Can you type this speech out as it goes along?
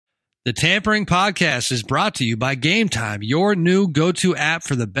The Tampering Podcast is brought to you by Game Time, your new go-to app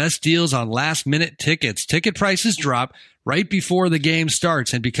for the best deals on last-minute tickets. Ticket prices drop right before the game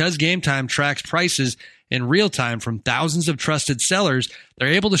starts, and because Game Time tracks prices in real time from thousands of trusted sellers, they're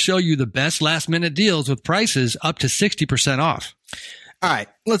able to show you the best last-minute deals with prices up to 60% off. All right,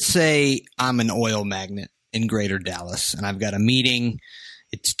 let's say I'm an oil magnate in Greater Dallas, and I've got a meeting.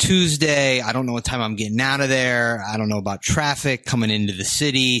 It's Tuesday. I don't know what time I'm getting out of there. I don't know about traffic coming into the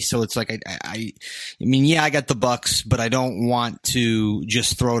city. So it's like, I mean, yeah, I got the Bucks, but I don't want to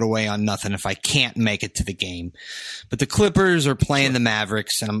just throw it away on nothing if I can't make it to the game. But the Clippers are playing the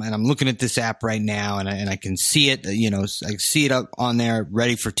Mavericks, and I'm looking at this app right now, and I can see it, I see it up on there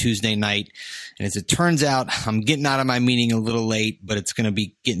ready for Tuesday night. And as it turns out, I'm getting out of my meeting a little late, but it's going to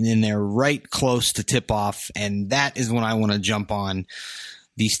be getting in there right close to tip off. And that is when I want to jump on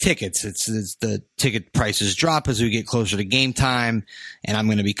these tickets. It's the ticket prices drop as we get closer to game time, and I'm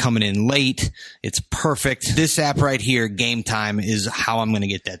going to be coming in late. It's perfect. This app right here, Game Time, is how I'm going to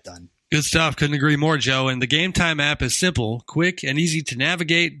get that done. Good stuff. Couldn't agree more, Joe. And the Game Time app is simple, quick, and easy to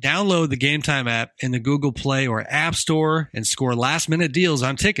navigate. Download the Game Time app in the Google Play or App Store and score last-minute deals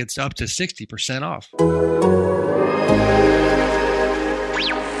on tickets up to 60% off.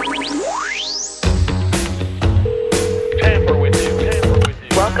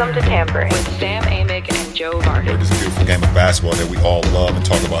 Welcome to Tampering with Sam Amick and Joe Varden. It's a beautiful game of basketball that we all love and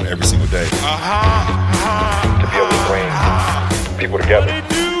talk about every single day. To be able to bring people together.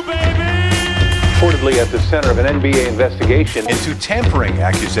 Reportedly at the center of an NBA investigation into tampering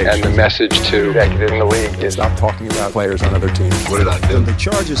accusations. And the message to executives in the league is stop talking about players on other teams. What did I do? When the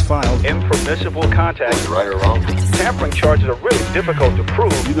charges filed, impermissible contact. Was it right or wrong? Tampering charges are really difficult to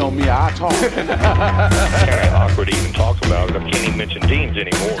prove. You know me, I talk. Awkward to even talk about it. I can't even mention teams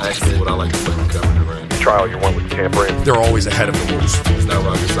anymore. Actually, what I like to play with Kevin Durant. Trial you want with tampering. They're always ahead of the rules. It's not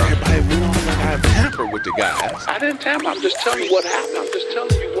rocket science. Hey, we don't have to tamper with the guys. I didn't tamper. I'm just telling you what happened.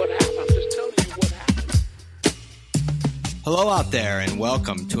 Hello out there, and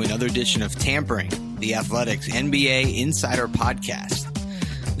welcome to another edition of Tampering, the Athletics NBA Insider Podcast.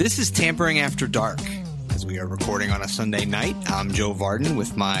 This is Tampering After Dark, as we are recording on a Sunday night. I'm Joe Varden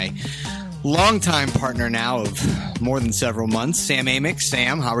with my longtime partner now of more than several months, Sam Amick.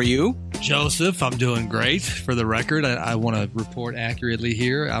 Sam, how are you? Joseph, I'm doing great. For the record, I want to report accurately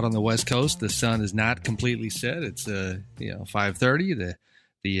here. Out on the West Coast, the sun is not completely set. It's 5:30.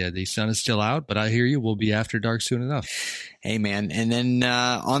 The sun is still out, but I hear you. We'll be after dark soon enough. Hey, man. And then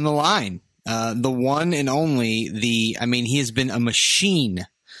on the line, the one and only, he has been a machine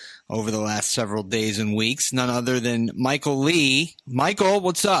over the last several days and weeks. None other than Michael Lee. Michael,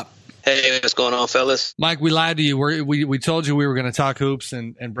 what's up? Hey, what's going on, fellas? Mike, we lied to you. We told you we were going to talk hoops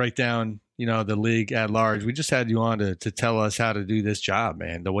and break down, the league at large. We just had you on to tell us how to do this job,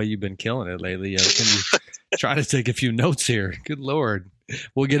 man. The way you've been killing it lately. Can you try to take a few notes here? Good Lord.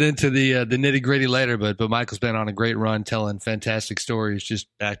 We'll get into the nitty gritty later, but Michael's been on a great run, telling fantastic stories, just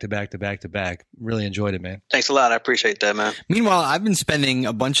back to back to back to back. Really enjoyed it, man. Thanks a lot. I appreciate that, man. Meanwhile, I've been spending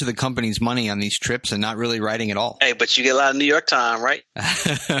a bunch of the company's money on these trips and not really writing at all. Hey, but you get a lot of New York time, right?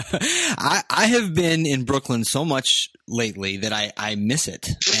 I have been in Brooklyn so much lately that I miss it,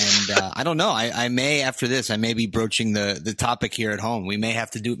 and I don't know. I may, after this, I may be broaching the topic here at home. We may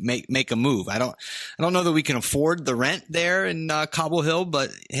have to make a move. I don't know that we can afford the rent there in Cobble Hill.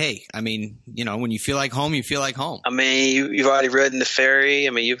 But hey, when you feel like home, you feel like home. You've already ridden the ferry.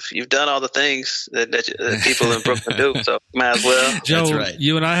 You've done all the things that people in Brooklyn do. So might as well. Joe, that's right.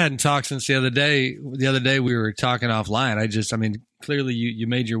 You and I hadn't talked since the other day. The other day we were talking offline. Clearly you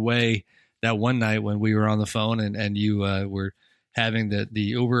made your way that one night when we were on the phone and you were having the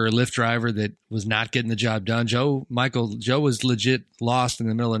Uber or Lyft driver that was not getting the job done. Joe was legit lost in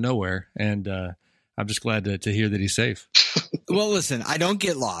the middle of nowhere, and I'm just glad to hear that he's safe. Well, listen, I don't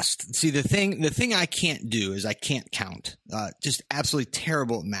get lost. See, the thing I can't do is I can't count. Just absolutely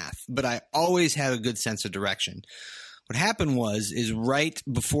terrible at math, but I always have a good sense of direction. What happened is right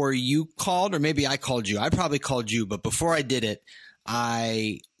before you called, or maybe I called you. I probably called you, but before I did it,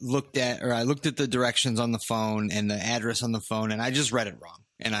 I looked at the directions on the phone and the address on the phone, and I just read it wrong.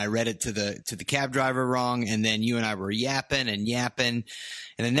 And I read it to the cab driver wrong, and then you and I were yapping, and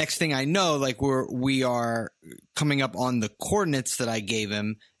the next thing I know, we are coming up on the coordinates that I gave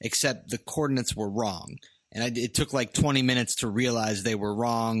him, except the coordinates were wrong. And it took like 20 minutes to realize they were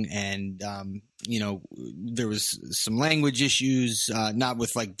wrong. And, there was some language issues, not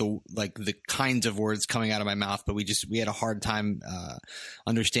with the kinds of words coming out of my mouth, but we had a hard time,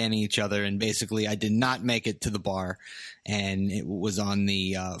 understanding each other. And basically I did not make it to the bar, and it was on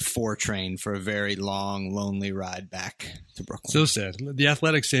the 4 train for a very long, lonely ride back to Brooklyn. So sad. The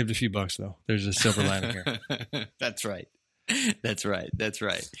Athletic saved a few bucks though. There's a silver lining here. That's right. That's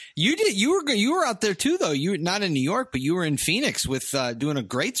right. You were out there too, though. You were not in New York, but you were in Phoenix with doing a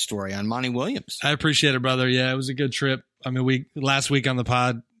great story on Monty Williams. I appreciate it, brother. Yeah, it was a good trip. I mean, last week on the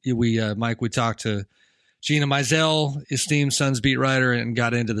pod, Mike, we talked to Gina Mizell, esteemed Suns beat writer, and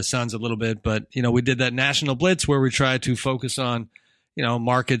got into the Suns a little bit. But we did that national blitz where we tried to focus on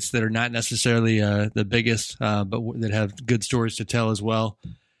markets that are not necessarily the biggest, but that have good stories to tell as well.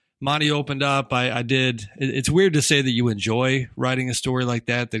 Monty opened up. I did. It's weird to say that you enjoy writing a story like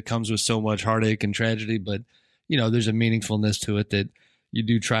that comes with so much heartache and tragedy, but there's a meaningfulness to it that you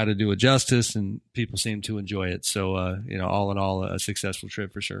do try to do it justice, and people seem to enjoy it. So, all in all, a successful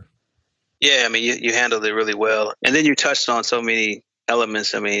trip for sure. Yeah, I mean, you handled it really well, and then you touched on so many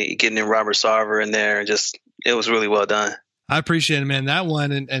elements. I mean, getting in Robert Sarver in there, it was really well done. I appreciate it, man. That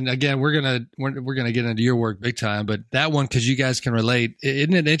one, and again, we're gonna get into your work big time, but that one, because you guys can relate.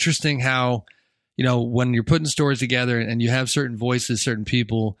 Isn't it interesting how, when you're putting stories together and you have certain voices, certain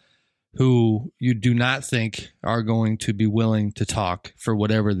people who you do not think are going to be willing to talk for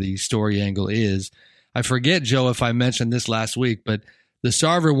whatever the story angle is. I forget, Joe, if I mentioned this last week, but the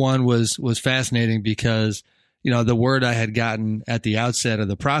Sarver one was fascinating because, the word I had gotten at the outset of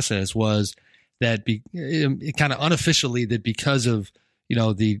the process was that kind of unofficially that because of,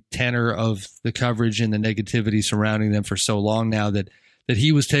 the tenor of the coverage and the negativity surrounding them for so long now that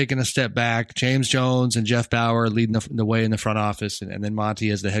he was taking a step back, James Jones and Jeff Bauer leading the way in the front office, and then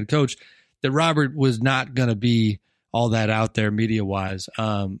Monty as the head coach, that Robert was not going to be all that out there media-wise.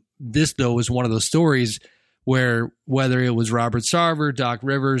 This, though, was one of those stories where whether it was Robert Sarver, Doc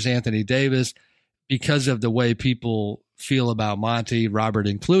Rivers, Anthony Davis, because of the way people feel about Monty, Robert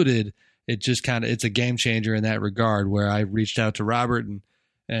included, it just it's a game changer in that regard, where I reached out to Robert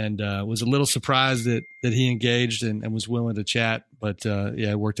and was a little surprised that he engaged and was willing to chat. But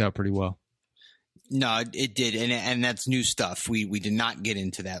it worked out pretty well. No, it did. And that's new stuff. We did not get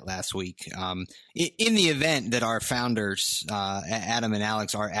into that last week. In the event that our founders, Adam and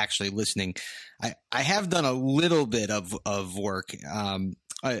Alex, are actually listening, I have done a little bit of work.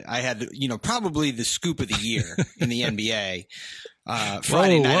 I had, probably the scoop of the year in the NBA.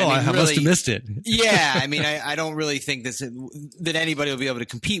 Friday night. I must have missed it. Yeah, I mean, I don't really think that anybody will be able to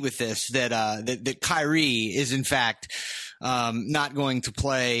compete with this. That Kyrie is in fact not going to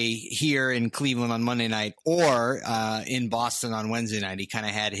play here in Cleveland on Monday night or in Boston on Wednesday night. He kind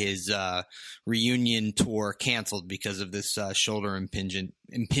of had his reunion tour canceled because of this shoulder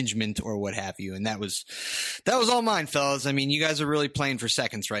impingement or what have you. And that was all mine, fellas. I mean, you guys are really playing for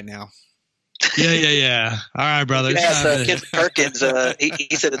seconds right now. Yeah. All right, brother. Yeah, Kent Perkins,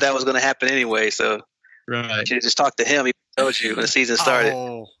 he said that was going to happen anyway. So right. You just talk to him. He told you when the season started.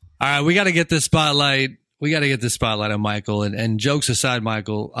 All right, we got to get this spotlight. On Michael. And jokes aside,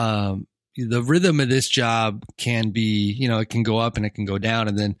 Michael, the rhythm of this job can be, it can go up and it can go down.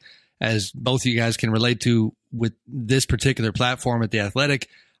 And then, as both of you guys can relate to with this particular platform at The Athletic,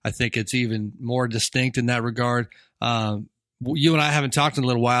 I think it's even more distinct in that regard. You and I haven't talked in a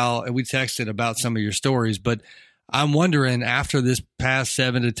little while, and we texted about some of your stories, but I'm wondering, after this past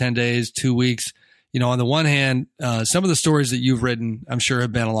 7 to 10 days, 2 weeks, on the one hand, some of the stories that you've written, I'm sure,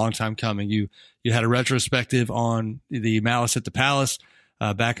 have been a long time coming. You had a retrospective on the Malice at the Palace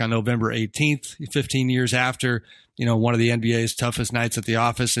back on November 18th, 15 years after, one of the NBA's toughest nights at the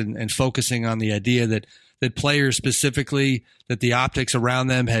office, and focusing on the idea that players specifically, that the optics around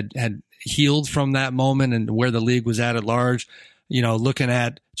them had healed from that moment and where the league was at large. Looking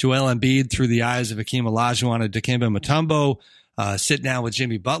at Joel Embiid through the eyes of Hakeem Olajuwon and Dikembe Mutombo, sit down with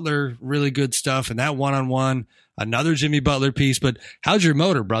Jimmy Butler, really good stuff. And that one-on-one, another Jimmy Butler piece. But how's your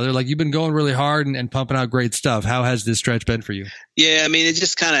motor, brother? Like, you've been going really hard and pumping out great stuff. How has this stretch been for you? Yeah, I mean, it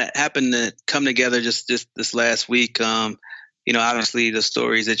just kind of happened to come together just this last week. Obviously the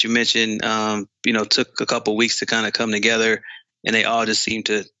stories that you mentioned, took a couple weeks to kind of come together, and they all just seemed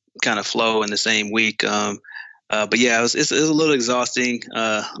to kind of flow in the same week. But yeah, it's a little exhausting.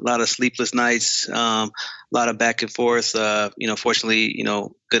 A lot of sleepless nights, a lot of back and forth. Fortunately,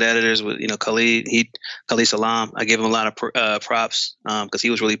 good editors with, Khalid Salam. I give him a lot of props because he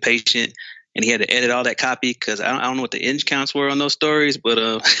was really patient, and he had to edit all that copy because I don't know what the inch counts were on those stories,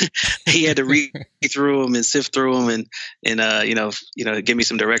 but he had to read through them and sift through them and give me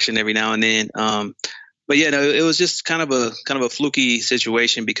some direction every now and then. yeah, no, it was just kind of a fluky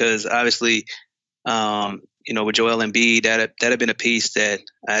situation because obviously, with Joel Embiid, that had been a piece that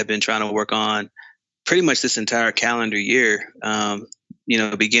I had been trying to work on pretty much this entire calendar year.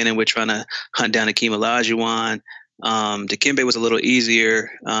 Beginning with trying to hunt down Akeem Olajuwon. Dikembe was a little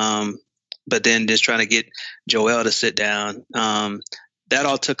easier, but then just trying to get Joel to sit down. That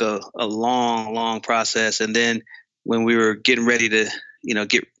all took a long, long process. And then when we were getting ready to,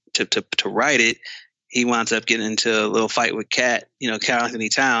 get to write it, he winds up getting into a little fight with Karl Anthony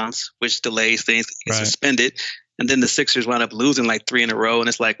Towns, which delays things. He gets suspended. And then the Sixers wound up losing like 3 in a row. And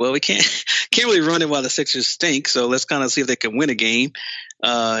it's like, well, we can't really run it while the Sixers stink. So let's kind of see if they can win a game.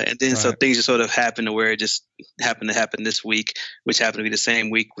 And then so things just sort of happened to where it just happened to happen this week, which happened to be the same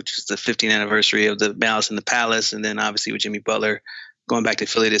week, which is the 15th anniversary of the Malice in the Palace. And then obviously with Jimmy Butler going back to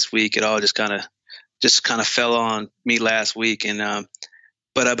Philly this week, it all just kind of fell on me last week. And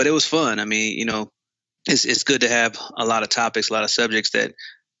but it was fun. I mean, it's good to have a lot of topics, a lot of subjects that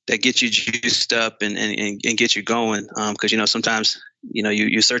get you juiced up and get you going. Because, sometimes,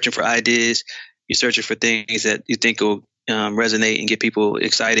 you're searching for ideas, you're searching for things that you think will resonate and get people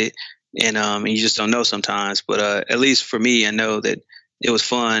excited. And you just don't know sometimes. But at least for me, I know that it was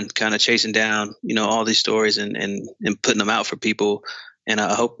fun kind of chasing down, all these stories and putting them out for people.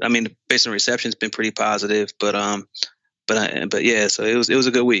 And based on reception, it's been pretty positive. But yeah, so it was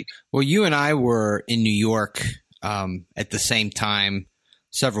a good week. Well, you and I were in New York at the same time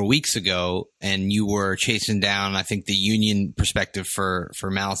several weeks ago, and you were chasing down, I think, the union perspective for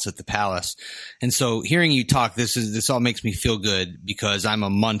Malice at the Palace. And so hearing you talk, this all makes me feel good because I'm a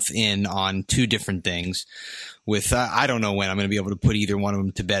month in on 2 different things with, I don't know when I'm going to be able to put either one of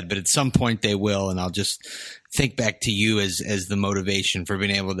them to bed, but at some point they will. And I'll just think back to you as the motivation for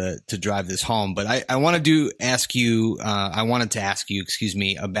being able to drive this home. But I wanted to ask you,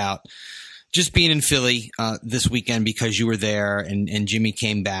 about just being in Philly this weekend because you were there and Jimmy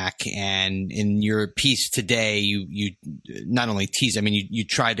came back, and in your piece today, you not only teased, you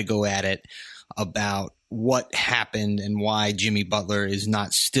tried to go at it about what happened and why Jimmy Butler is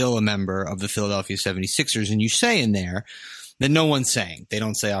not still a member of the Philadelphia 76ers. And you say in there that no one's saying. They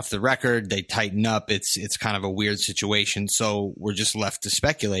don't say off the record. They tighten up. It's kind of a weird situation. So we're just left to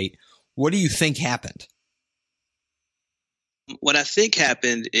speculate. What do you think happened? What I think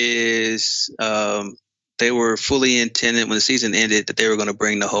happened is they were fully intended when the season ended that they were going to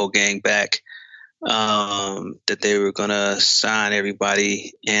bring the whole gang back, that they were going to sign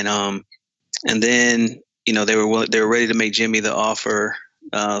everybody, and then they were ready to make Jimmy the offer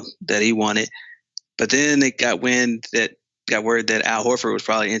that he wanted, but then they got word that Al Horford was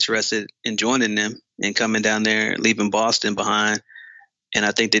probably interested in joining them and coming down there, leaving Boston behind, and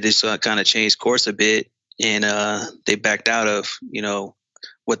I think they just kind of changed course a bit. And they backed out of,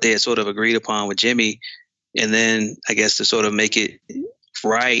 what they had sort of agreed upon with Jimmy. And then I guess to sort of make it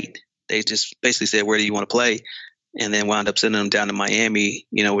right, they just basically said, where do you want to play? And then wound up sending him down to Miami,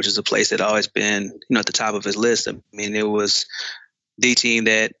 which is a place that always been, at the top of his list. I mean, it was the team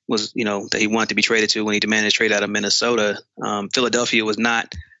that was, that he wanted to be traded to when he demanded a trade out of Minnesota. Philadelphia was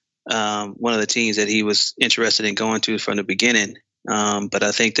not one of the teams that he was interested in going to from the beginning. But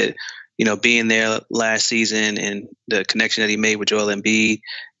I think that, being there last season and the connection that he made with Joel Embiid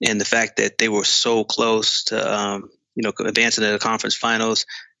and the fact that they were so close to, advancing to the conference finals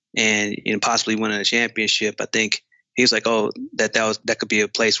and possibly winning a championship, I think he was like, that could be a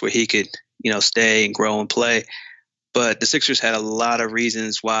place where he could, stay and grow and play. But the Sixers had a lot of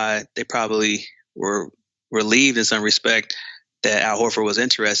reasons why they probably were relieved in some respect that Al Horford was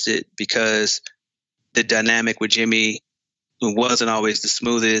interested, because the dynamic with Jimmy wasn't always the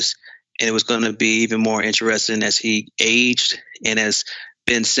smoothest. And it was going to be even more interesting as he aged and as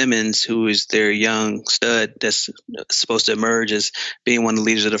Ben Simmons, who is their young stud that's supposed to emerge as being one of the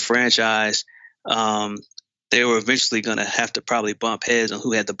leaders of the franchise, they were eventually going to have to probably bump heads on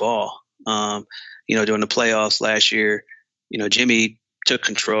who had the ball. During the playoffs last year, Jimmy took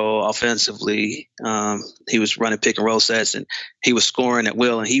control offensively. He was running pick and roll sets and he was scoring at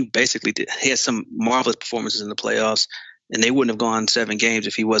will. And he basically he had some marvelous performances in the playoffs. And they wouldn't have gone 7 games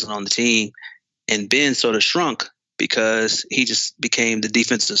if he wasn't on the team. And Ben sort of shrunk because he just became the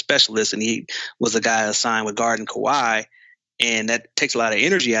defensive specialist, and he was the guy assigned with guarding Kawhi, and that takes a lot of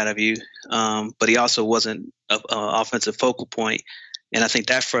energy out of you. But he also wasn't an offensive focal point, and I think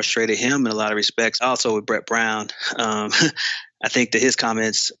that frustrated him in a lot of respects. Also with Brett Brown, I think that his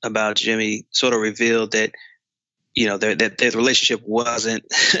comments about Jimmy sort of revealed that that their relationship wasn't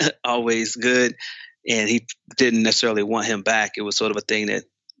always good. And he didn't necessarily want him back. It was sort of a thing that,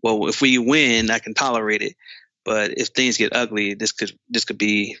 well, if we win, I can tolerate it. but if things get ugly, this could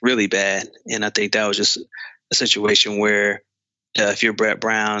be really bad. And I think that was just a situation where if you're Brett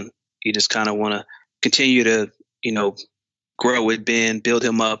Brown, you just kind of want to continue to, grow with Ben, build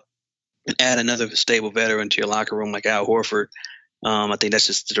him up, and add another stable veteran to your locker room like Al Horford. I think that's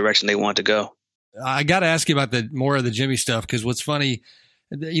just the direction they want to go. I got to ask you about more of the Jimmy stuff, because what's funny,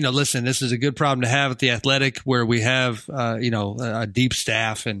 listen, this is a good problem to have at the Athletic, where we have, a deep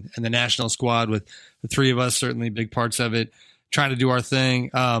staff and the national squad with the three of us, certainly big parts of it, trying to do our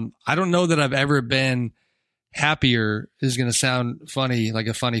thing. I don't know that I've ever been happier, is going to sound funny, like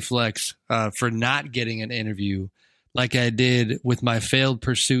a funny flex, for not getting an interview like I did with my failed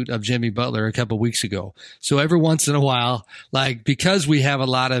pursuit of Jimmy Butler a couple weeks ago. So every once in a while, because we have a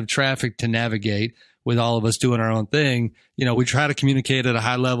lot of traffic to navigate with all of us doing our own thing, we try to communicate at a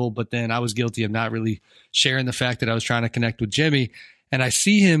high level, but then I was guilty of not really sharing the fact that I was trying to connect with Jimmy. And I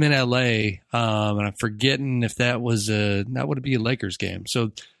see him in LA, and I'm forgetting if that would be a Lakers game.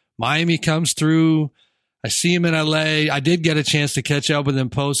 So Miami comes through. I see him in LA. I did get a chance to catch up with him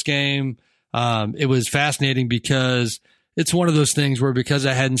post game. It was fascinating because it's one of those things where, because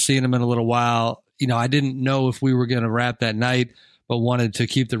I hadn't seen him in a little while, I didn't know if we were going to wrap that night, but wanted to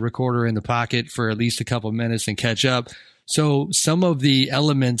keep the recorder in the pocket for at least a couple minutes and catch up. So some of the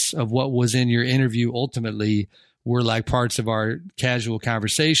elements of what was in your interview ultimately were like parts of our casual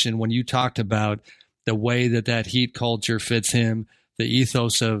conversation when you talked about the way that Heat culture fits him, the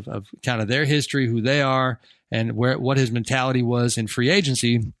ethos of kind of their history, who they are, and what his mentality was in free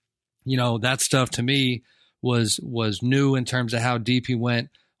agency. That stuff to me was new in terms of how deep he went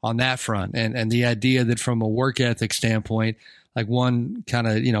on that front. And the idea that from a work ethic standpoint, like one kind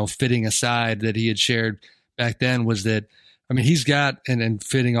of, fitting aside that he had shared back then was that, he's got, and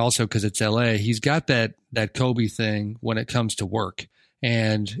fitting also because it's LA, he's got that Kobe thing when it comes to work.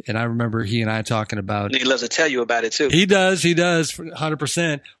 And I remember he and I talking about. And he loves to tell you about it too. He does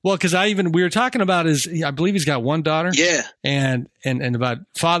 100%. Well, because we were talking about I believe he's got one daughter. Yeah. And about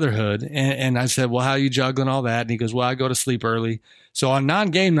fatherhood. And I said, well, how are you juggling all that? And he goes, well, I go to sleep early. So on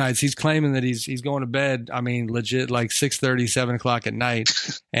non-game nights, he's claiming that he's going to bed. Legit like 6:30, 7 o'clock at night,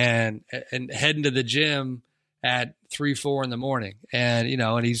 and heading to the gym at 3, 4 in the morning. And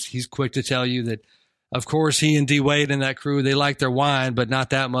and he's quick to tell you that, of course, he and D Wade and that crew, they like their wine, but not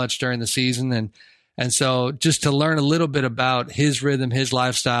that much during the season. And so just to learn a little bit about his rhythm, his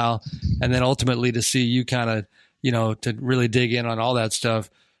lifestyle, and then ultimately to see you kind of, to really dig in on all that stuff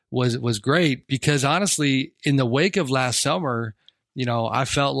was great, because honestly, in the wake of last summer, I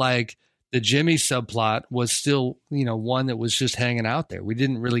felt like the Jimmy subplot was still, one that was just hanging out there. We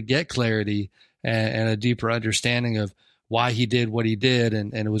didn't really get clarity and a deeper understanding of why he did what he did.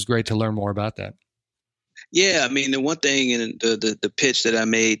 And it was great to learn more about that. Yeah, the one thing in the pitch that I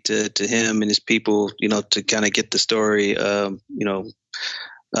made to him and his people, to kind of get the story,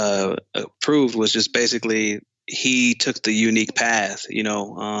 approved was just basically he took the unique path.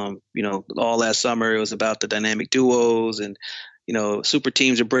 All last summer it was about the dynamic duos and super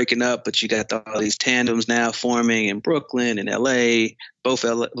teams are breaking up, but you got all these tandems now forming in Brooklyn and LA, both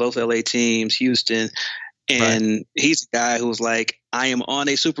LA teams, Houston. And right. He's a guy who's like, I am on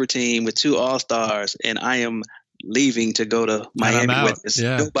a super team with 2 all-stars, and I am leaving to go to Miami with this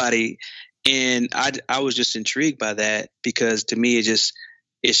nobody. And I was just intrigued by that, because to me,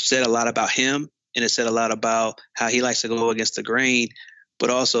 it said a lot about him, and it said a lot about how he likes to go against the grain, but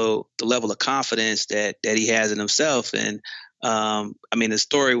also the level of confidence that he has in himself. And the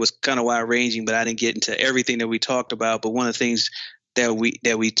story was kind of wide-ranging, but I didn't get into everything that we talked about. But one of the things that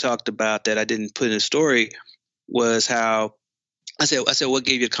we talked about that I didn't put in the story was how I said, what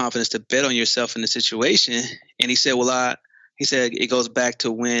gave you the confidence to bet on yourself in the situation? And he said, he said it goes back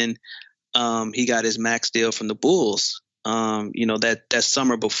to when he got his max deal from the Bulls. That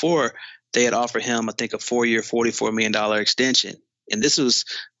summer before, they had offered him, I think, a 4-year, $44 million extension. And this was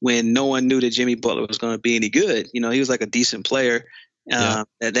when no one knew that Jimmy Butler was going to be any good. He was like a decent player.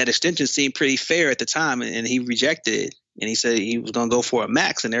 That extension seemed pretty fair at the time, and he rejected it. And he said he was going to go for a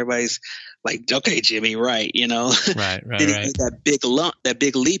max, and everybody's like, okay, Jimmy, right. Right. Then he made that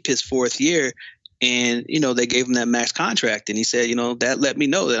big leap his 4th year, and, they gave him that max contract. And he said, that let me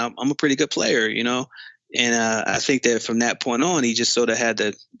know that I'm a pretty good player, And I think that from that point on, he just sort of had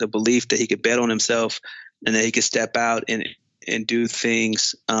the belief that he could bet on himself and that he could step out and do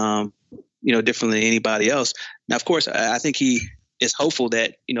things, differently than anybody else. Now, of course, I think he is hopeful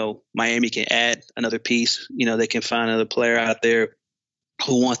that, Miami can add another piece. They can find another player out there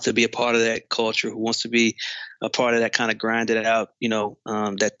who wants to be a part of that culture, who wants to be a part of that kind of grinded out,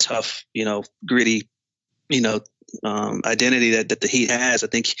 that tough, gritty, identity that the Heat has. I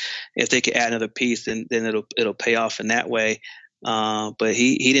think if they could add another piece, then it'll pay off in that way. But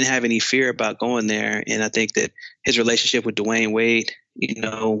he didn't have any fear about going there, and I think that his relationship with Dwayne Wade,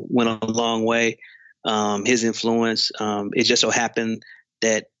 went a long way. His influence. It just so happened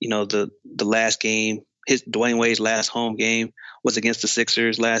that the last game, Dwayne Wade's last home game was against the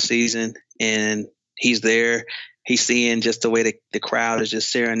Sixers last season, and he's there. He's seeing just the way the crowd is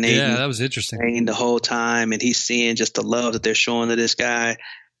just serenading. Yeah, that was interesting. The whole time, and he's seeing just the love that they're showing to this guy.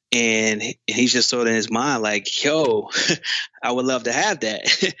 And he's just sort of in his mind like, yo, I would love to have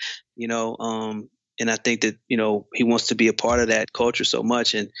that, and I think that, he wants to be a part of that culture so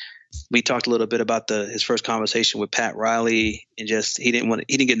much. And we talked a little bit about his first conversation with Pat Riley, and just he didn't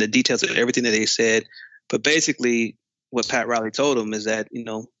get into the details of everything that they said. But basically what Pat Riley told him is that,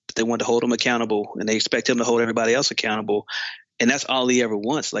 they want to hold him accountable, and they expect him to hold everybody else accountable. And that's all he ever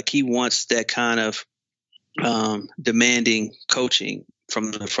wants. Like, he wants that kind of demanding coaching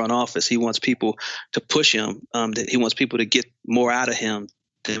from the front office. He wants people to push him. He wants people to get more out of him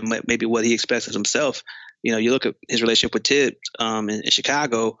than maybe what he expects of himself. You look at his relationship with Tibbs in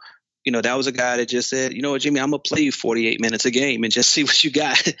Chicago. That was a guy that just said, you know what, Jimmy, I'm gonna play you 48 minutes a game and just see what you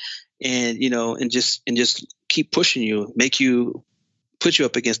got, and and just keep pushing you, put you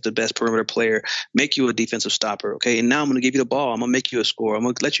up against the best perimeter player, make you a defensive stopper. Okay. And now I'm going to give you the ball. I'm going to make you a scorer. I'm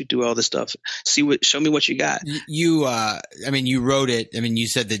going to let you do all this stuff. Show me what you got. You wrote it. You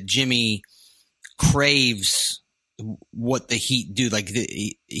said that Jimmy craves what the Heat do. Like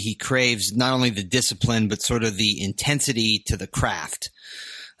he craves not only the discipline, but sort of the intensity to the craft.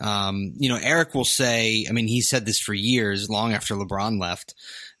 Eric will say, he said this for years, long after LeBron left,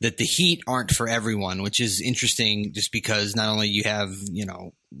 that the Heat aren't for everyone, which is interesting just because not only you have,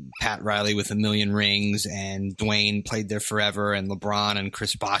 Pat Riley with 1 million rings, and Dwayne played there forever, and LeBron and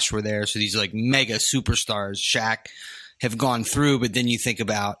Chris Bosh were there. So these like mega superstars, Shaq, have gone through. But then you think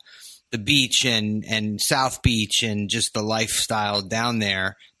about the beach and South Beach and just the lifestyle down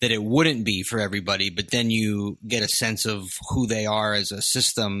there, that it wouldn't be for everybody. But then you get a sense of who they are as a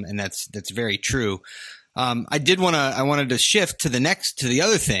system, and that's very true. I wanted to shift to the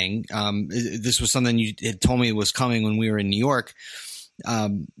other thing. This was something you had told me was coming when we were in New York.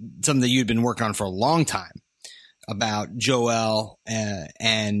 Something that you'd been working on for a long time about Joel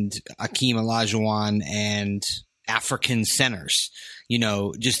and Akeem Olajuwon and African centers.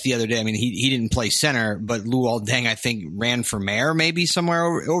 Just the other day, he didn't play center, but Luol Deng, I think, ran for mayor maybe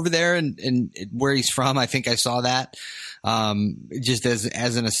somewhere over there, and where he's from, I think I saw that. Just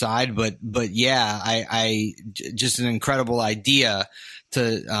as an aside, but yeah, I just an incredible idea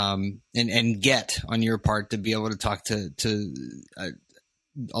to and get on your part to be able to talk to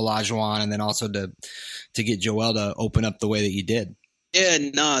Olajuwon, and then also to get Joel to open up the way that you did. Yeah,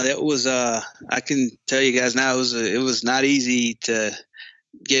 no, that was I can tell you guys now, it was not easy to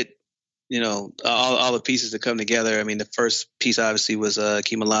get all the pieces to come together. The first piece obviously was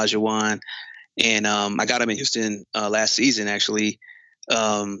Akeem Olajuwon. And I got him in Houston last season, actually,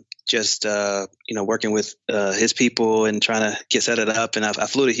 just working with his people and trying to get set it up. And I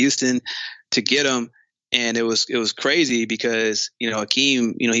flew to Houston to get him, and it was crazy because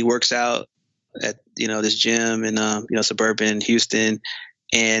Akeem, he works out at this gym in suburban Houston,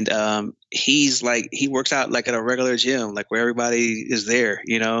 and he works out like at a regular gym, like where everybody is there,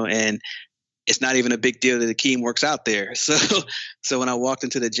 and it's not even a big deal that Akeem works out there. So when I walked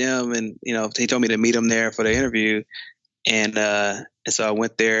into the gym, and he told me to meet him there for the interview, and so I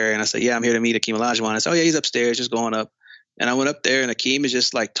went there and I said, yeah, I'm here to meet Akeem Olajuwon. I said, oh yeah, he's upstairs, just going up. And I went up there, and Akeem is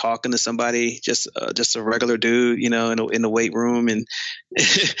just like talking to somebody, just a regular dude, in the weight room, and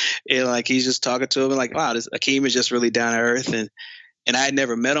like he's just talking to him, and like, wow, Akeem is just really down to earth, and I had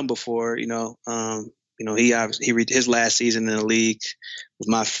never met him before, his last season in the league was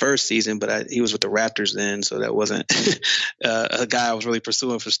my first season, but he was with the Raptors then, so that wasn't a guy I was really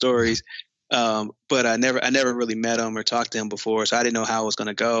pursuing for stories. But I never really met him or talked to him before, so I didn't know how it was going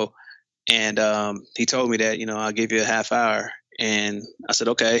to go. And he told me that, I'll give you a half hour, and I said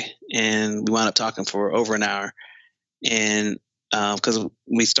okay, and we wound up talking for over an hour. And because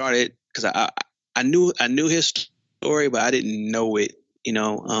we started, because I knew his story, but I didn't know it,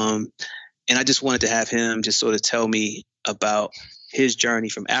 and I just wanted to have him just sort of tell me about his journey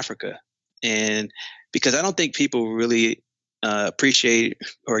from Africa. And because I don't think people really appreciate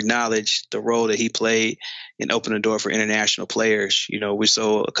or acknowledge the role that he played in opening the door for international players. We're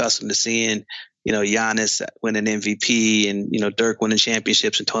so accustomed to seeing, Giannis win an MVP, and, Dirk winning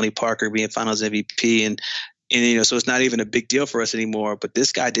championships, and Tony Parker being finals MVP. And so it's not even a big deal for us anymore. But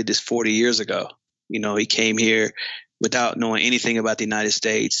this guy did this 40 years ago. He came here without knowing anything about the United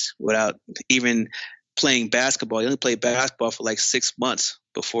States, without even playing basketball. He only played basketball for like 6 months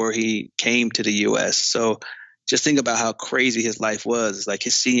before he came to the U.S. So just think about how crazy his life was. It's like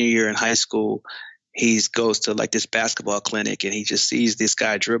his senior year in high school, he goes to like this basketball clinic and he just sees this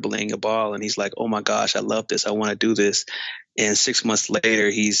guy dribbling a ball and he's like, oh my gosh, I love this. I want to do this. And 6 months later,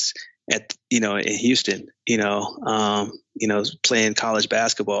 he's at, in Houston, playing college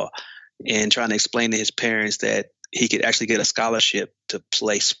basketball and trying to explain to his parents that he could actually get a scholarship to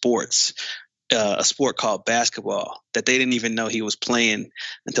play sports, a sport called basketball that they didn't even know he was playing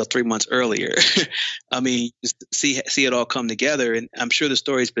until 3 months earlier. I mean, just see it all come together. And I'm sure the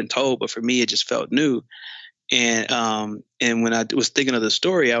story's been told, but for me, it just felt new. And when I was thinking of the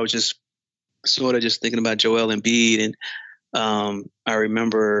story, I was just sort of just thinking about Joel Embiid. And I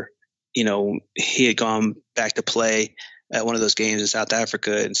remember, he had gone back to play at one of those games in South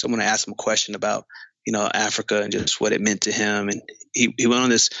Africa, and someone asked him a question about, Africa and just what it meant to him. And he went on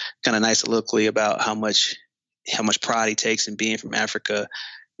this kind of nice soliloquy about how much pride he takes in being from Africa.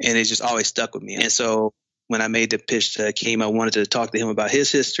 And it just always stuck with me. And so when I made the pitch to Hakeem, I wanted to talk to him about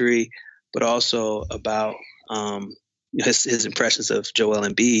his history, but also about his impressions of Joel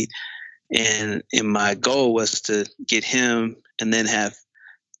Embiid. And my goal was to get him and then have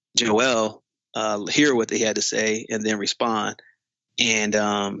Joel hear what they had to say and then respond.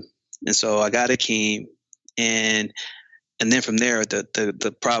 And so I got Hakeem, and then from there,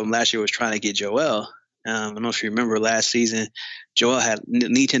 the problem last year was trying to get Joel. I don't know if you remember last season, Joel had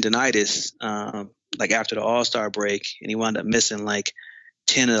knee tendonitis like after the All-Star break, and he wound up missing like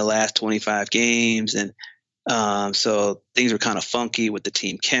 10 of the last 25 games. And so things were kind of funky with the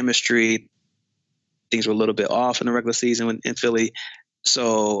team chemistry. Things were a little bit off in the regular season in Philly.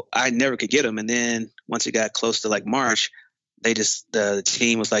 So I never could get him. And then once it got close to like March, the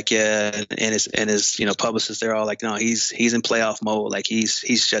team was like, yeah, and his publicists, they're all like, no, he's in playoff mode. Like he's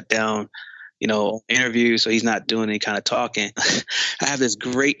shut down, interview. So he's not doing any kind of talking. I have this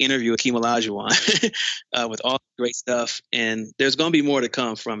great interview with Hakeem Olajuwon with all great stuff. And there's going to be more to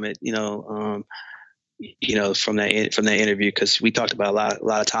come from it, from that interview, because we talked about a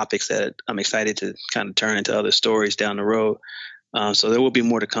lot of topics that I'm excited to kind of turn into other stories down the road. So there will be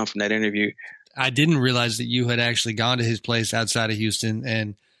more to come from that interview. I didn't realize that you had actually gone to his place outside of Houston,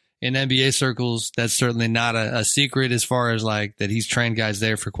 and in NBA circles, that's certainly not a secret as far as like that he's trained guys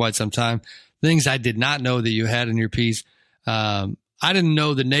there for quite some time. Things I did not know that you had in your piece. I didn't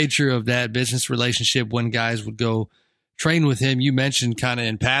know the nature of that business relationship when guys would go train with him. You mentioned kind of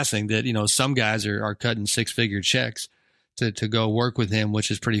in passing that, some guys are cutting 6-figure checks to go work with him,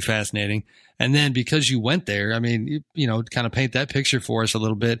 which is pretty fascinating. And then because you went there, I mean, kind of paint that picture for us a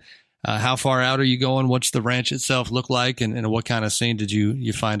little bit. How far out are you going? What's the ranch itself look like, and what kind of scene did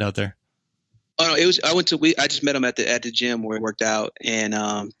you find out there? Oh no, I just met him at the gym where it worked out, and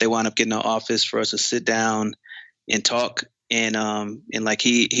they wound up getting an office for us to sit down and talk, and like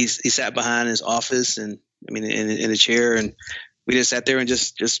he sat behind his office, and I mean in a chair, and we just sat there and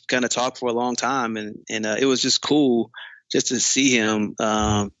just kind of talked for a long time, and it was just cool just to see him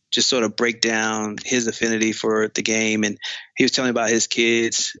just sort of break down his affinity for the game. And he was telling me about his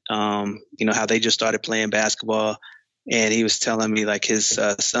kids, how they just started playing basketball. And he was telling me like his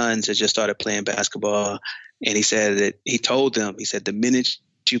sons had just started playing basketball. And he said that he told them, he said, the minute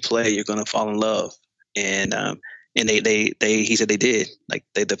you play, you're going to fall in love. And he said they did. Like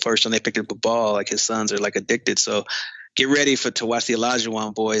the first time they picked up a ball, like his sons are like addicted. So get ready to watch the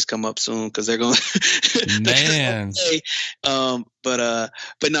Olajuwon boys come up soon, because they're going to man. But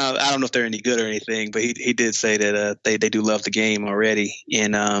no, I don't know if they're any good or anything. But he did say that they do love the game already.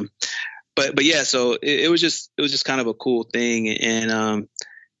 And but yeah, so it was just kind of a cool thing. And I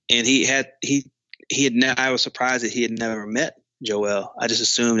was surprised that he had never met Joel. I just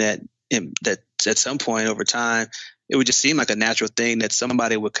assumed that at some point over time, it would just seem like a natural thing that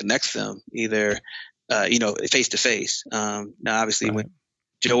somebody would connect them either. Face to face. Now, obviously, right. When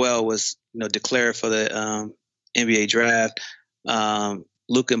Joel was, declared for the NBA draft,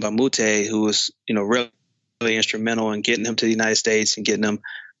 Luka Mbamute, who was, really instrumental in getting him to the United States and getting him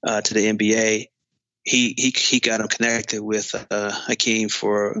to the NBA, he got him connected with Hakeem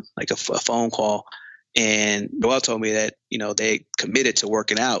for like a phone call, and Joel told me that they committed to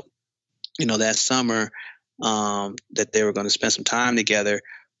working out, that summer, that they were going to spend some time together,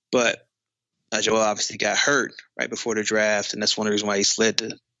 but Joel obviously got hurt right before the draft, and that's one of the reasons why he slid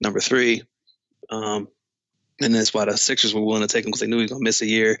to number 3. And that's why the Sixers were willing to take him, because they knew he was going to miss a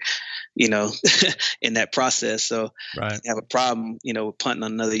year, in that process. So right. Have a problem, with punting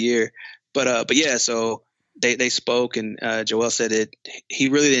on another year. But yeah, so they spoke, and Joel said that he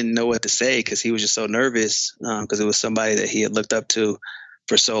really didn't know what to say because he was just so nervous because it was somebody that he had looked up to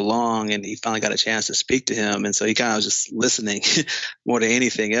for so long, and he finally got a chance to speak to him. And so he kind of was just listening more than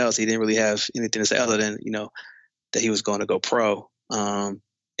anything else. He didn't really have anything to say other than, that he was going to go pro. And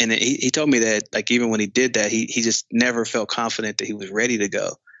he told me that, like, even when he did that, he just never felt confident that he was ready to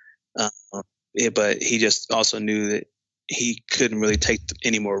go. But he just also knew that he couldn't really take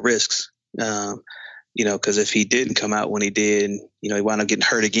any more risks, because if he didn't come out when he did, and, he wound up getting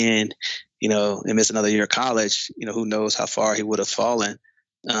hurt again, and miss another year of college, who knows how far he would have fallen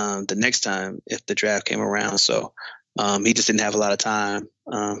the next time if the draft came around. So he just didn't have a lot of time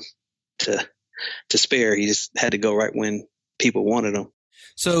to spare. He just had to go right when people wanted him.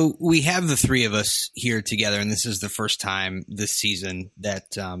 So we have the three of us here together, and this is the first time this season that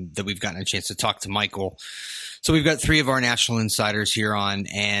we've gotten a chance to talk to Michael. So we've got three of our national insiders here on,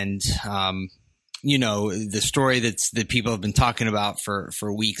 and the story that people have been talking about for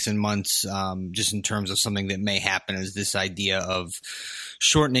weeks and months, just in terms of something that may happen, is this idea of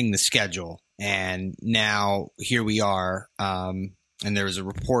shortening the schedule. And now here we are, and there was a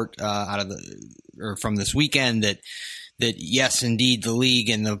report from this weekend that yes, indeed, the league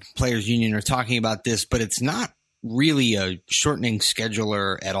and the players union are talking about this, but it's not really a shortening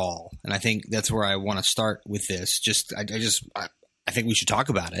scheduler at all. And I think that's where I want to start with this. I think we should talk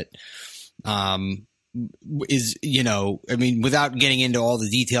about it. Without getting into all the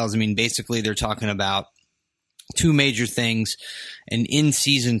details, basically they're talking about two major things: an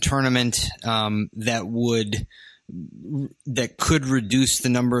in-season tournament that could reduce the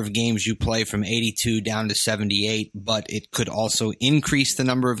number of games you play from 82 down to 78, but it could also increase the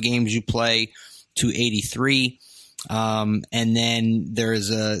number of games you play to 83. And then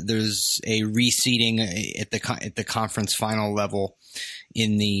there's a reseeding at the conference final level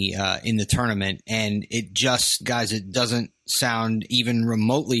in the tournament. And it doesn't sound even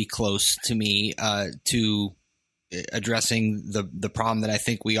remotely close to me to addressing the problem that I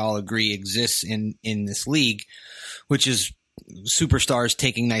think we all agree exists in this league, which is superstars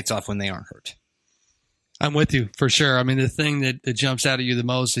taking nights off when they aren't hurt. I'm with you for sure. The thing that jumps out at you the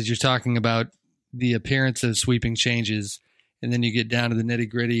most is you're talking about the appearance of sweeping changes, and then you get down to the nitty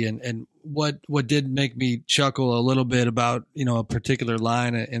gritty. And what did make me chuckle a little bit about, a particular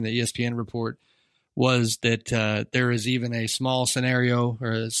line in the ESPN report was that there is even a small scenario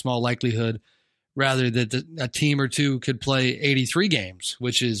or a small likelihood rather that a team or two could play 83 games,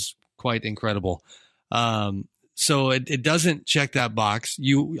 which is quite incredible. So it doesn't check that box.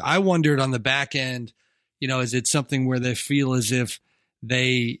 I wondered on the back end, is it something where they feel as if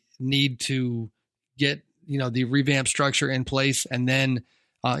they need to get, the revamped structure in place, and then,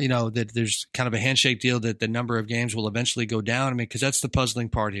 that there's kind of a handshake deal that the number of games will eventually go down? Because that's the puzzling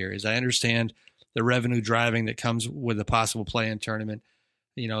part here. Is I understand the revenue driving that comes with a possible play-in tournament,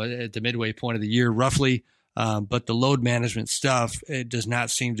 at the midway point of the year, roughly. But the load management stuff, it does not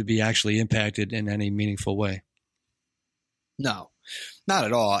seem to be actually impacted in any meaningful way. No, not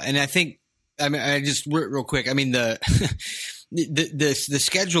at all. And I think, I just real quick, the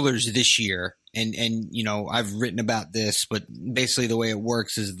schedulers this year, and I've written about this, but basically the way it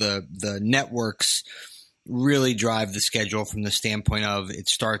works is the networks really drive the schedule from the standpoint of it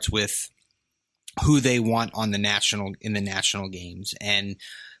starts with who they want on in the national games. And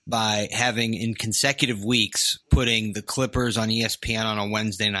by having in consecutive weeks putting the Clippers on ESPN on a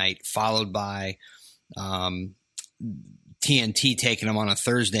Wednesday night, followed by TNT taking them on a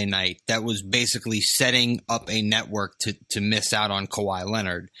Thursday night, that was basically setting up a network to miss out on Kawhi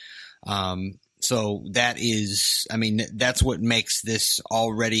Leonard. So that is, that's what makes this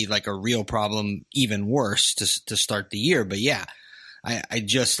already like a real problem even worse to start the year. But yeah,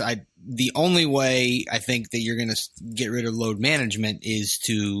 the only way I think that you're going to get rid of load management is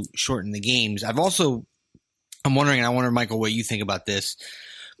to shorten the games. I'm wondering, and I wonder, Michael, what you think about this.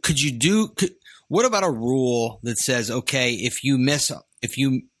 What about a rule that says, okay, if you miss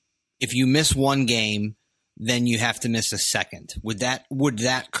one game, then you have to miss a second? Would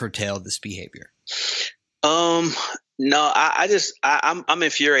that curtail this behavior? No, I'm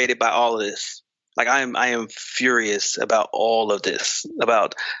infuriated by all of this. Like I am furious about all of this,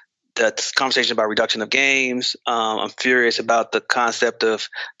 about the conversation about reduction of games. I'm furious about the concept of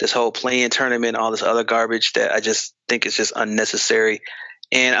this whole play-in tournament, all this other garbage that I just think is just unnecessary.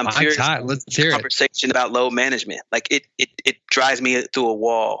 And I'm furious about the conversation about load management. Like it drives me through a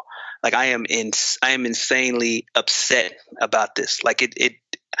wall. Like I am insanely upset about this. Like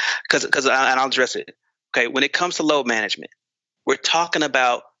because and I'll address it. Okay, when it comes to load management, we're talking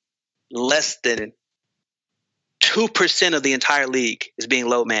about less than 2% of the entire league is being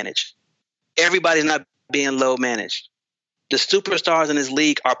load managed. Everybody's not being load managed. The superstars in this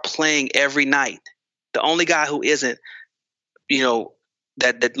league are playing every night. The only guy who isn't,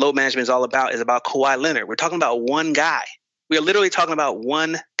 that load management is all about is about Kawhi Leonard. We're talking about one guy. We are literally talking about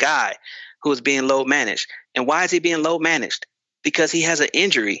one guy who is being load managed. And why is he being load managed? Because he has an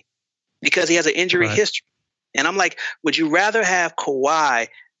injury. Because he has an injury history. And I'm like, would you rather have Kawhi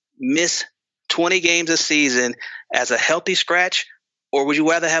miss 20 games a season as a healthy scratch, or would you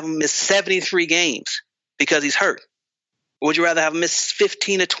rather have him miss 73 games because he's hurt? Or would you rather have him miss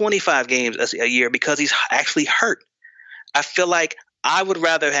 15 to 25 games a year because he's actually hurt? I feel like I would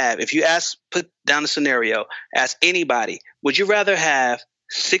rather have, if you put down the scenario, ask anybody, would you rather have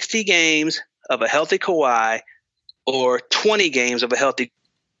 60 games of a healthy Kawhi or 20 games of a healthy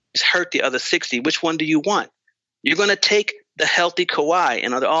hurt the other 60? Which one do you want? You're going to take the healthy Kawhi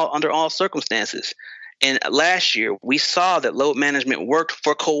and under all circumstances. And last year, we saw that load management worked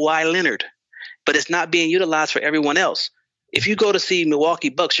for Kawhi Leonard, but it's not being utilized for everyone else. If you go to see Milwaukee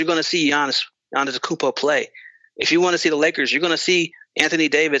Bucks, you're going to see Giannis Antetokounmpo play. If you want to see the Lakers, you're going to see Anthony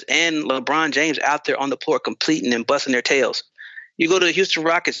Davis and LeBron James out there on the floor competing and busting their tails. You go to the Houston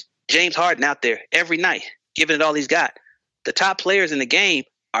Rockets, James Harden out there every night, giving it all he's got. The top players in the game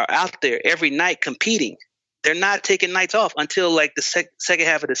are out there every night competing. They're not taking nights off until like the second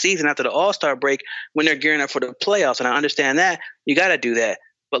half of the season after the All-Star break when they're gearing up for the playoffs. And I understand that. You got to do that.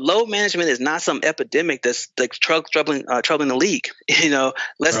 But load management is not some epidemic that's like troubling the league. You know,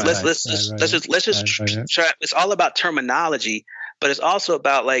 let's just try. It's all about terminology, but it's also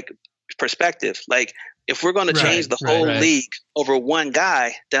about like perspective. Like if we're going to change the whole league over one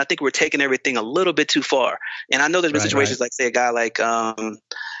guy, then I think we're taking everything a little bit too far. And I know there's been situations like, say, a guy like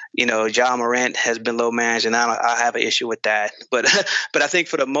Ja Morant has been low managed, and I have an issue with that. But I think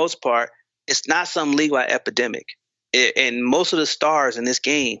for the most part, it's not some league-wide epidemic. And most of the stars in this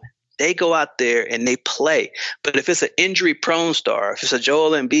game, they go out there and they play. But if it's an injury-prone star, if it's a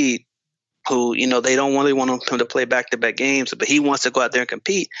Joel Embiid, who they don't really want him to play back-to-back games, but he wants to go out there and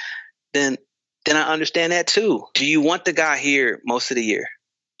compete, then I understand that too. Do you want the guy here most of the year?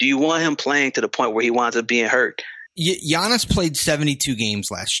 Do you want him playing to the point where he winds up being hurt? Giannis played 72 games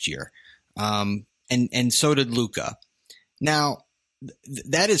last year, and so did Luka. Now,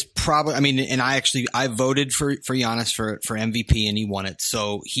 that is probably, and I voted for Giannis for MVP, and he won it.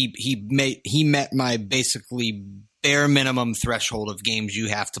 So he met my basically bare minimum threshold of games you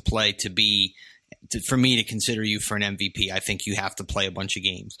have to play for me to consider you for an MVP. I think you have to play a bunch of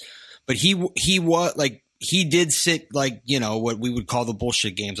games, but he was like, he did sit like, what we would call the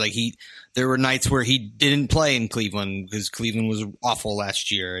bullshit games. Like there were nights where he didn't play in Cleveland because Cleveland was awful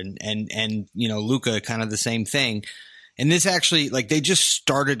last year, and Luka kind of the same thing. And this actually, like, they just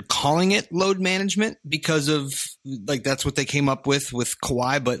started calling it load management because of, like, that's what they came up with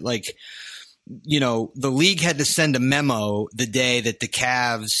Kawhi. But, like, the league had to send a memo the day that the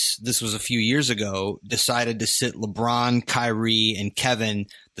Cavs, this was a few years ago, decided to sit LeBron, Kyrie, and Kevin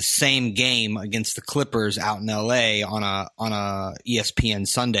the same game against the Clippers out in LA on a ESPN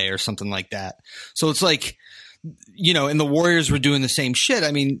Sunday or something like that. So it's like, and the Warriors were doing the same shit.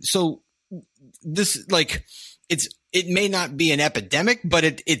 I mean, so this, like, it may not be an epidemic,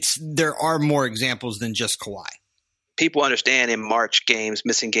 but there are more examples than just Kawhi. People understand in March games,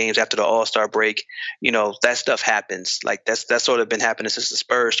 missing games after the All-Star break, that stuff happens. Like that's sort of been happening since the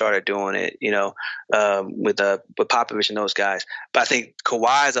Spurs started doing it, with Popovich and those guys. But I think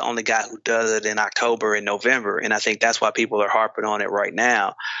Kawhi is the only guy who does it in October and November, and I think that's why people are harping on it right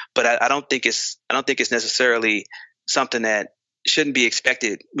now. But I don't think it's necessarily something that shouldn't be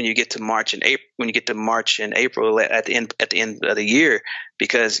expected when you get to March and April at the end of the year,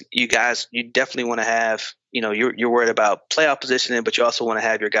 because you definitely want to have, you're worried about playoff positioning, but you also want to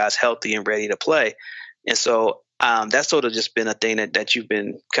have your guys healthy and ready to play. And so that's sort of just been a thing that you've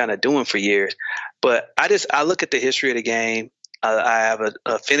been kind of doing for years. But I look at the history of the game. I have an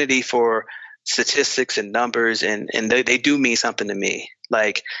affinity for statistics and numbers, and they do mean something to me.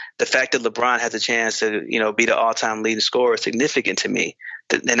 Like the fact that LeBron has a chance to, be the all-time leading scorer is significant to me.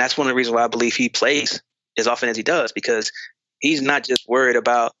 And that's one of the reasons why I believe he plays as often as he does, because he's not just worried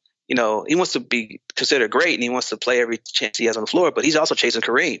about, he wants to be considered great and he wants to play every chance he has on the floor, but he's also chasing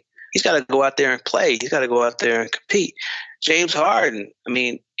Kareem. He's got to go out there and play. He's got to go out there and compete. James Harden,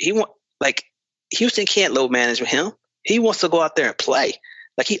 Houston can't load manage him. He wants to go out there and play.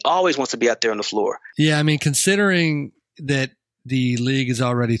 Like he always wants to be out there on the floor. Yeah, considering that the league is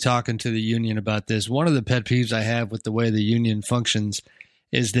already talking to the union about this, one of the pet peeves I have with the way the union functions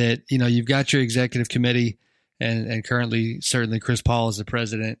is that, you've got your executive committee and currently certainly Chris Paul is the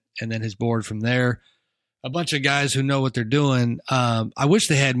president, and then his board from there. a bunch of guys who know what they're doing. I wish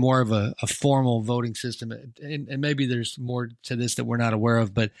they had more of a formal voting system, and maybe there's more to this that we're not aware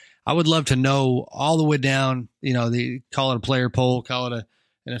of, but I would love to know all the way down, they call it a player poll, call it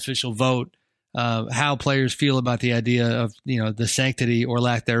an official vote, how players feel about the idea of, the sanctity or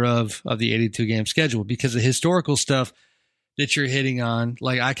lack thereof of the 82 game schedule, because the historical stuff that you're hitting on,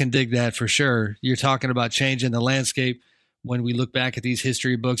 like, I can dig that for sure. You're talking about changing the landscape when we look back at these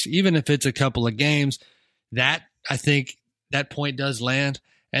history books, even if it's a couple of games. That, I think, that point does land.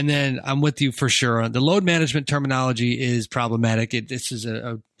 And then I'm with you for sure. The load management terminology is problematic. This is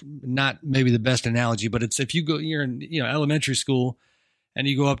a not maybe the best analogy, but it's if you're in elementary school and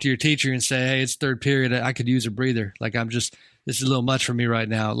you go up to your teacher and say, hey, it's third period, I could use a breather. Like, this is a little much for me right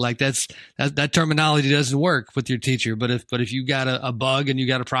now. Like, that terminology doesn't work with your teacher. But if you got a bug and you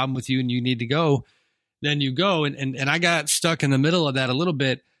got a problem with you and you need to go, then you go. And I got stuck in the middle of that a little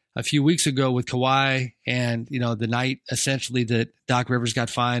bit a few weeks ago with Kawhi and, the night essentially that Doc Rivers got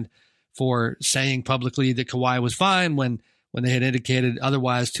fined for saying publicly that Kawhi was fine when they had indicated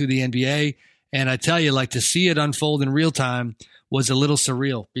otherwise to the NBA. And I tell you, like, to see it unfold in real time was a little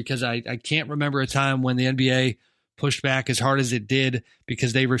surreal, because I can't remember a time when the NBA pushed back as hard as it did,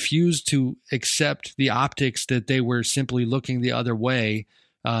 because they refused to accept the optics that they were simply looking the other way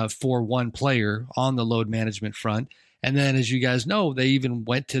for one player on the load management front. And then, as you guys know, they even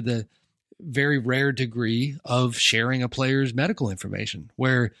went to the very rare degree of sharing a player's medical information,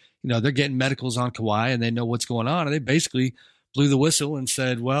 where, they're getting medicals on Kawhi and they know what's going on. And they basically blew the whistle and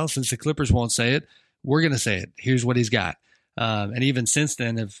said, well, since the Clippers won't say it, we're going to say it. Here's what he's got. And even since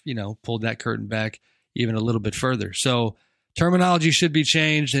then have, pulled that curtain back even a little bit further. So terminology should be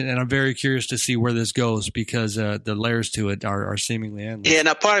changed, and I'm very curious to see where this goes, because the layers to it are seemingly endless. Yeah,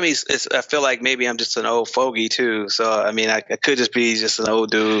 now part of me is I feel like maybe I'm just an old fogey too. So I mean, I could just be just an old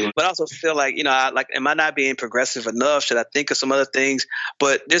dude, but I also feel like, am I not being progressive enough? Should I think of some other things?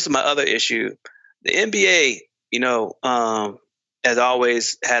 But this is my other issue. The NBA, has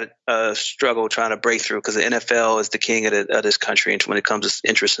always had a struggle trying to break through, because the NFL is the king of this country when it comes to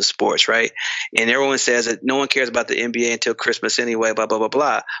interest in sports, right? And everyone says that no one cares about the NBA until Christmas anyway, blah, blah, blah,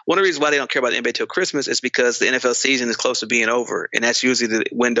 blah. One of the reasons why they don't care about the NBA until Christmas is because the NFL season is close to being over, and that's usually the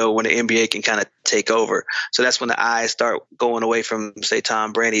window when the NBA can kind of take over. So that's when the eyes start going away from, say,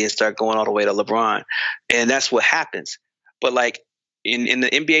 Tom Brady and start going all the way to LeBron. And that's what happens. But, like, in the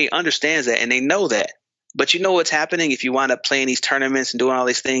NBA understands that, and they know that. But you know what's happening if you wind up playing these tournaments and doing all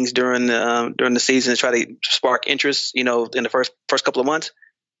these things during the season to try to spark interest, in the first couple of months?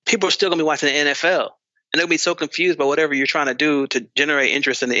 People are still going to be watching the NFL, and they'll be so confused by whatever you're trying to do to generate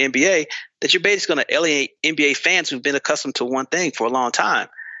interest in the NBA that you're basically going to alienate NBA fans who've been accustomed to one thing for a long time.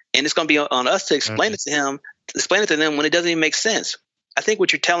 And it's going to be on us to explain it to them when it doesn't even make sense. I think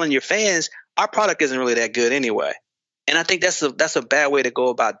what you're telling your fans, our product isn't really that good anyway. And I think that's a bad way to go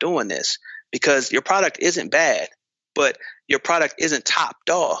about doing this. Because your product isn't bad, but your product isn't top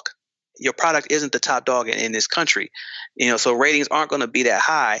dog. Your product isn't the top dog in this country. So ratings aren't going to be that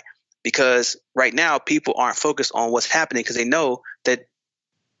high, because right now people aren't focused on what's happening, because they know that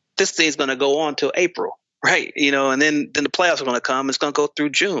this thing's going to go on till April, right? And then the playoffs are going to come. It's going to go through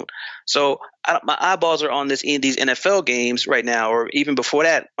June. So my eyeballs are on these NFL games right now, or even before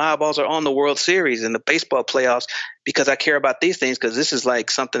that, my eyeballs are on the World Series and the baseball playoffs, because I care about these things, because this is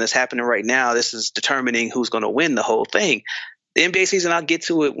like something that's happening right now. This is determining who's going to win the whole thing. The NBA season, I'll get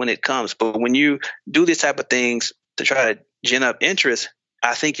to it when it comes. But when you do these type of things to try to gin up interest,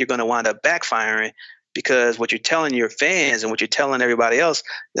 I think you're going to wind up backfiring, because what you're telling your fans and what you're telling everybody else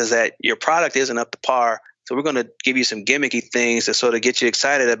is that your product isn't up to par. So we're going to give you some gimmicky things to sort of get you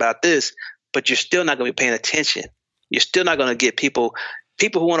excited about this, but you're still not going to be paying attention. You're still not going to get people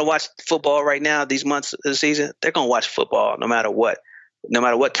who want to watch football right now, these months of the season, they're going to watch football no matter what. No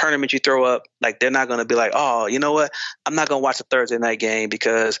matter what tournament you throw up, like, they're not going to be like, oh, you know what? I'm not going to watch the Thursday night game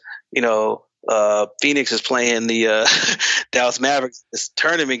because, Phoenix is playing the Dallas Mavericks this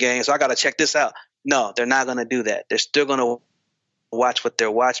tournament game, so I got to check this out. No, they're not going to do that. They're still going to watch what they're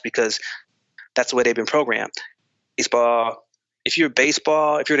watched, because that's the way they've been programmed. Baseball, if you're the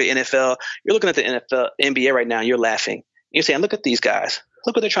NFL, you're looking at the NBA right now, and you're laughing. You're saying, look at these guys.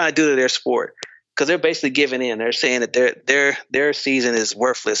 Look what they're trying to do to their sport, because they're basically giving in. They're saying that their season is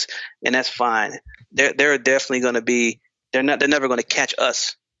worthless, and that's fine. They're definitely going to be. They're never going to catch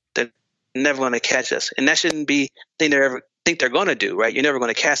us. They're never going to catch us, and that shouldn't be the thing they're going to do. Right? You're never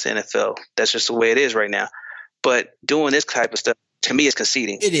going to catch the NFL. That's just the way it is right now. But doing this type of stuff, to me, is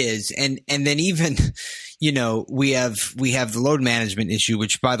conceding. It is, and then even, we have the load management issue,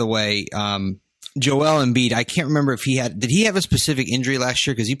 which, by the way, Joel Embiid, I can't remember if did he have a specific injury last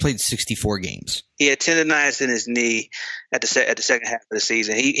year? Because he played 64 games. He had tendonitis in his knee at the second half of the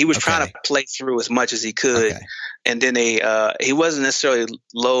season. He was trying to play through as much as he could. Okay. And then he wasn't necessarily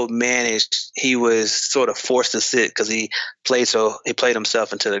load managed. He was sort of forced to sit because he played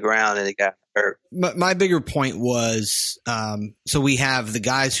himself into the ground and he got hurt. My bigger point was, so we have the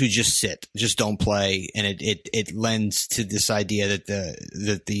guys who just sit, just don't play, and it lends to this idea that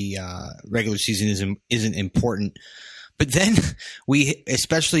the regular season isn't important. But then we,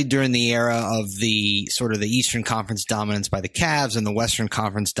 especially during the era of the sort of the Eastern Conference dominance by the Cavs and the Western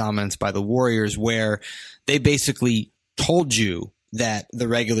Conference dominance by the Warriors, where they basically told you that the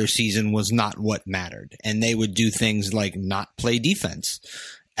regular season was not what mattered, and they would do things like not play defense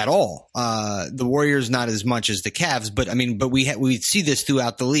at all. The Warriors not as much as the Cavs, but we'd see this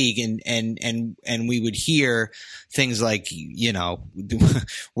throughout the league, and we would hear things like,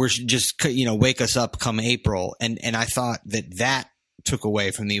 we're just, wake us up come April, and I thought that took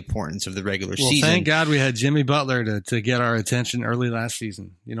away from the importance of the regular season. Thank God we had Jimmy Butler to get our attention early last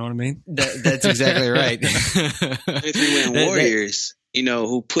season. You know what I mean? That's exactly right. 23-win Warriors,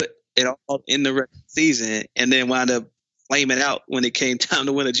 who put it all in the regular season and then wound up flaming out when it came time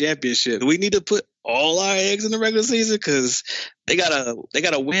to win a championship. We need to put all our eggs in the regular season because they got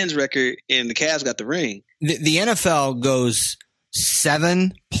a wins record and the Cavs got the ring. The NFL goes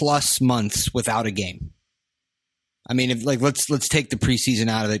 7+ months without a game. I mean, let's take the preseason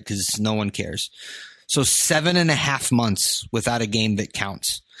out of it because no one cares. So 7.5 months without a game that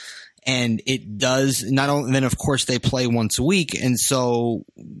counts. And it does not only, then of course they play once a week. And so,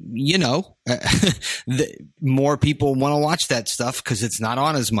 more people want to watch that stuff because it's not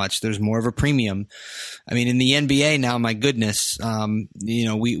on as much. There's more of a premium. I mean, in the NBA now, my goodness,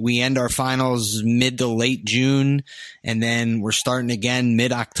 we end our finals mid to late June, and then we're starting again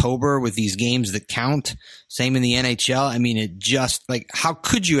mid-October with these games that count. Same in the NHL. I mean, it just how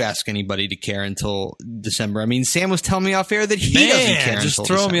could you ask anybody to care until December? I mean, Sam was telling me off air that he doesn't care. Just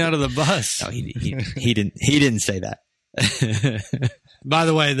throw me out of the bus. No, he didn't say that. By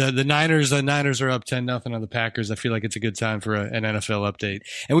the way, the Niners are up 10-0 on the Packers. I feel like it's a good time for an NFL update.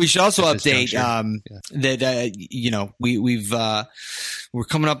 And we should also update that we're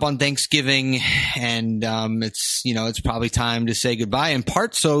coming up on Thanksgiving, and it's probably time to say goodbye in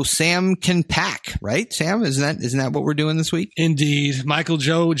part so Sam can pack, right? Sam, isn't that what we're doing this week? Indeed, Michael.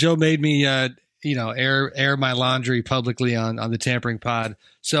 Joe made me air my laundry publicly on the Tampering Pod.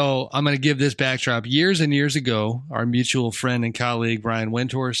 So I'm going to give this backdrop. Years and years ago, our mutual friend and colleague, Brian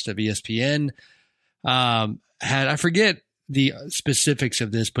Windhorst of ESPN, I forget the specifics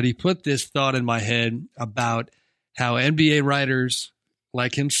of this, but he put this thought in my head about how NBA writers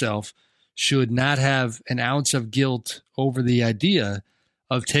like himself should not have an ounce of guilt over the idea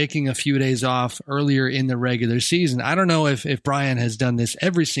of taking a few days off earlier in the regular season. I don't know if Brian has done this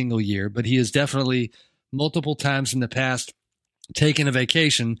every single year, but he has definitely multiple times in the past taken a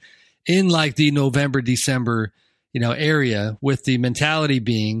vacation in the November, December, area, with the mentality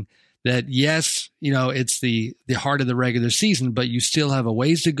being that, yes, it's the heart of the regular season, but you still have a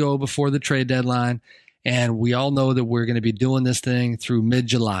ways to go before the trade deadline. And we all know that we're going to be doing this thing through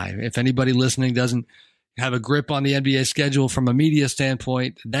mid-July. If anybody listening doesn't have a grip on the NBA schedule from a media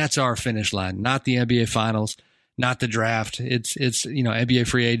standpoint, that's our finish line, not the NBA finals, not the draft. It's NBA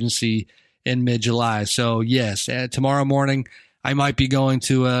free agency in mid-July. So yes, tomorrow morning I might be going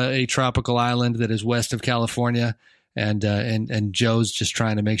to a tropical island that is west of California, and Joe's just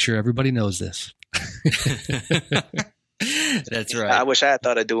trying to make sure everybody knows this. That's right. I wish I had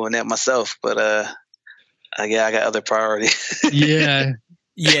thought of doing that myself, but I got other priorities. Yeah.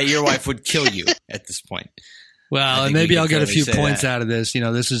 Yeah, your wife would kill you at this point. Well, and maybe I'll get a few points out of this.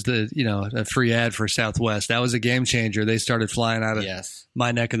 This is a free ad for Southwest. That was a game changer. They started flying out of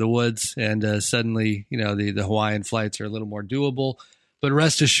my neck of the woods, and suddenly, the Hawaiian flights are a little more doable. But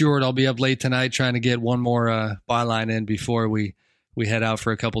rest assured, I'll be up late tonight trying to get one more byline in before we head out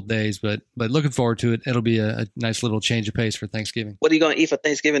for a couple days. But looking forward to it. It'll be a nice little change of pace for Thanksgiving. What are you going to eat for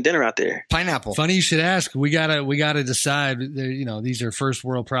Thanksgiving dinner out there? Pineapple. Funny you should ask. We gotta decide. These are first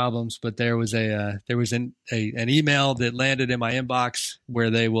world problems. But there was an email that landed in my inbox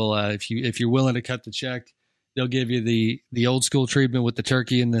where they will, if you're willing to cut the check, they'll give you the old school treatment with the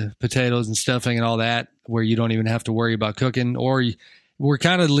turkey and the potatoes and stuffing and all that, where you don't even have to worry about cooking. Or we're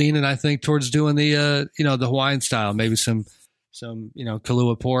kind of leaning, I think, towards doing the Hawaiian style, maybe some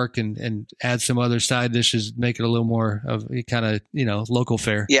Kahlua pork and add some other side dishes, make it a little more of a kind of, local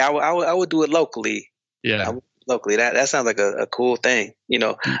fare. Yeah, I would do it locally. Yeah. Locally. That sounds like a cool thing.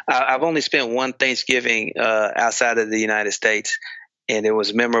 I've only spent one Thanksgiving outside of the United States, and it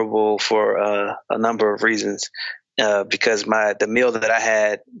was memorable for a number of reasons. Because the meal that I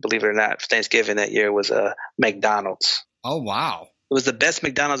had, believe it or not, for Thanksgiving that year was McDonald's. Oh, wow. It was the best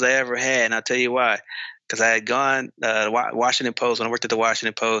McDonald's I ever had, and I'll tell you why. Because I had gone Washington Post, when I worked at the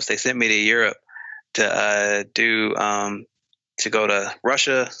Washington Post, they sent me to Europe to go to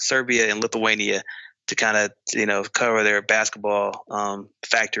Russia, Serbia, and Lithuania to kind of, cover their basketball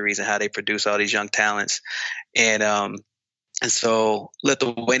factories and how they produce all these young talents. And so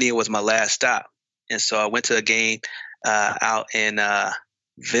Lithuania was my last stop. And so I went to a game out in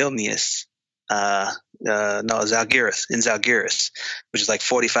Vilnius, Zalgiris, which is like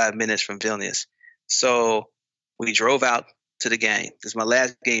 45 minutes from Vilnius. So we drove out to the game. This is my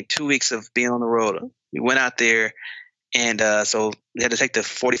last game, 2 weeks of being on the road. We went out there, and so we had to take the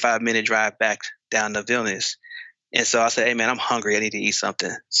 45-minute drive back down to Vilnius. And so I said, hey, man, I'm hungry. I need to eat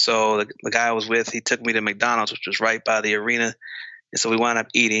something. So the guy I was with, he took me to McDonald's, which was right by the arena. And so we wound up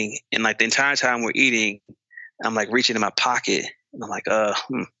eating, and like the entire time we're eating, I'm like reaching in my pocket, and I'm like,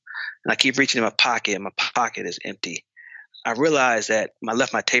 and I keep reaching in my pocket, and my pocket is empty. I realized that I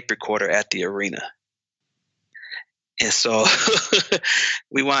left my tape recorder at the arena. And so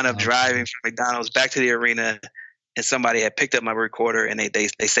we wound up driving from McDonald's back to the arena, and somebody had picked up my recorder, and they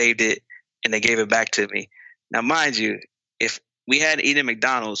saved it, and they gave it back to me. Now, mind you, if we hadn't eaten at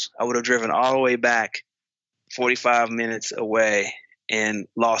McDonald's, I would have driven all the way back 45 minutes away and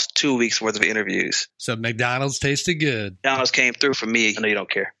lost 2 weeks worth of interviews. So McDonald's tasted good. McDonald's came through for me. I know you don't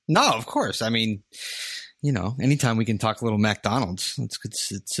care. No, of course. I mean, anytime we can talk a little McDonald's, it's good.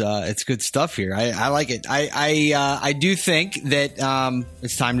 It's good stuff here. I like it. I do think that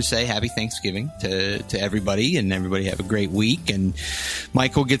it's time to say Happy Thanksgiving to everybody, and everybody have a great week. And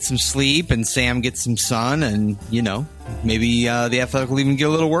Michael gets some sleep, and Sam gets some sun, and maybe the Athletic will even get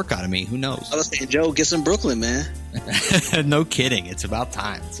a little work out of me. Who knows? I was saying, Joe, get some Brooklyn, man. No kidding. It's about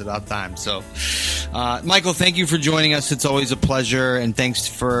time. So, Michael, thank you for joining us. It's always a pleasure. And thanks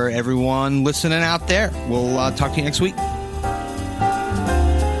for everyone listening out there. We'll talk to you next week.